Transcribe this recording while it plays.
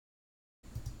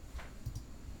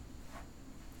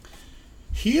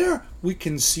Here we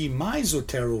can see my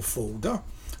Zotero folder,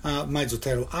 my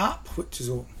Zotero app, which is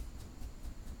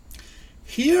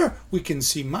here we can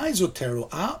see my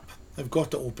Zotero app. I've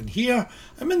got it open here.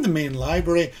 I'm in the main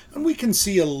library, and we can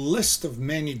see a list of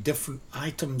many different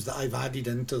items that I've added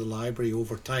into the library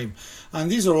over time.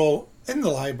 And these are all in the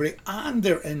library, and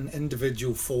they're in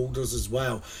individual folders as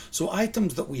well. So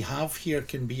items that we have here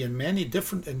can be in many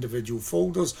different individual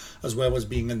folders as well as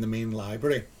being in the main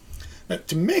library. Now,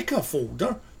 to make a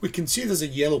folder, we can see there's a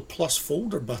yellow plus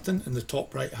folder button in the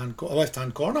top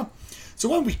left-hand corner. So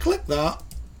when we click that,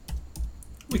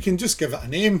 we can just give it a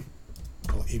name,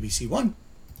 call it ABC1,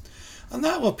 and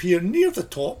that will appear near the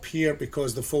top here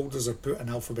because the folders are put in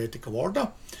alphabetical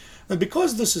order. Now,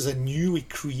 because this is a newly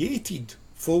created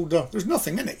folder, there's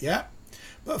nothing in it yet,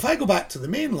 but if I go back to the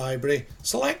main library,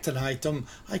 select an item,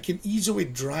 I can easily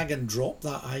drag and drop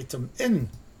that item in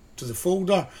to the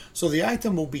folder. So the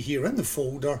item will be here in the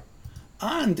folder,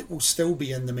 and it will still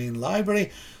be in the main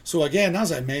library. So again,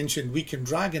 as I mentioned, we can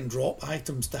drag and drop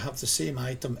items to have the same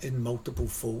item in multiple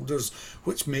folders,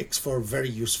 which makes for very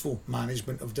useful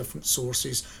management of different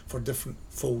sources for different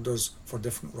folders for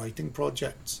different writing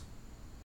projects.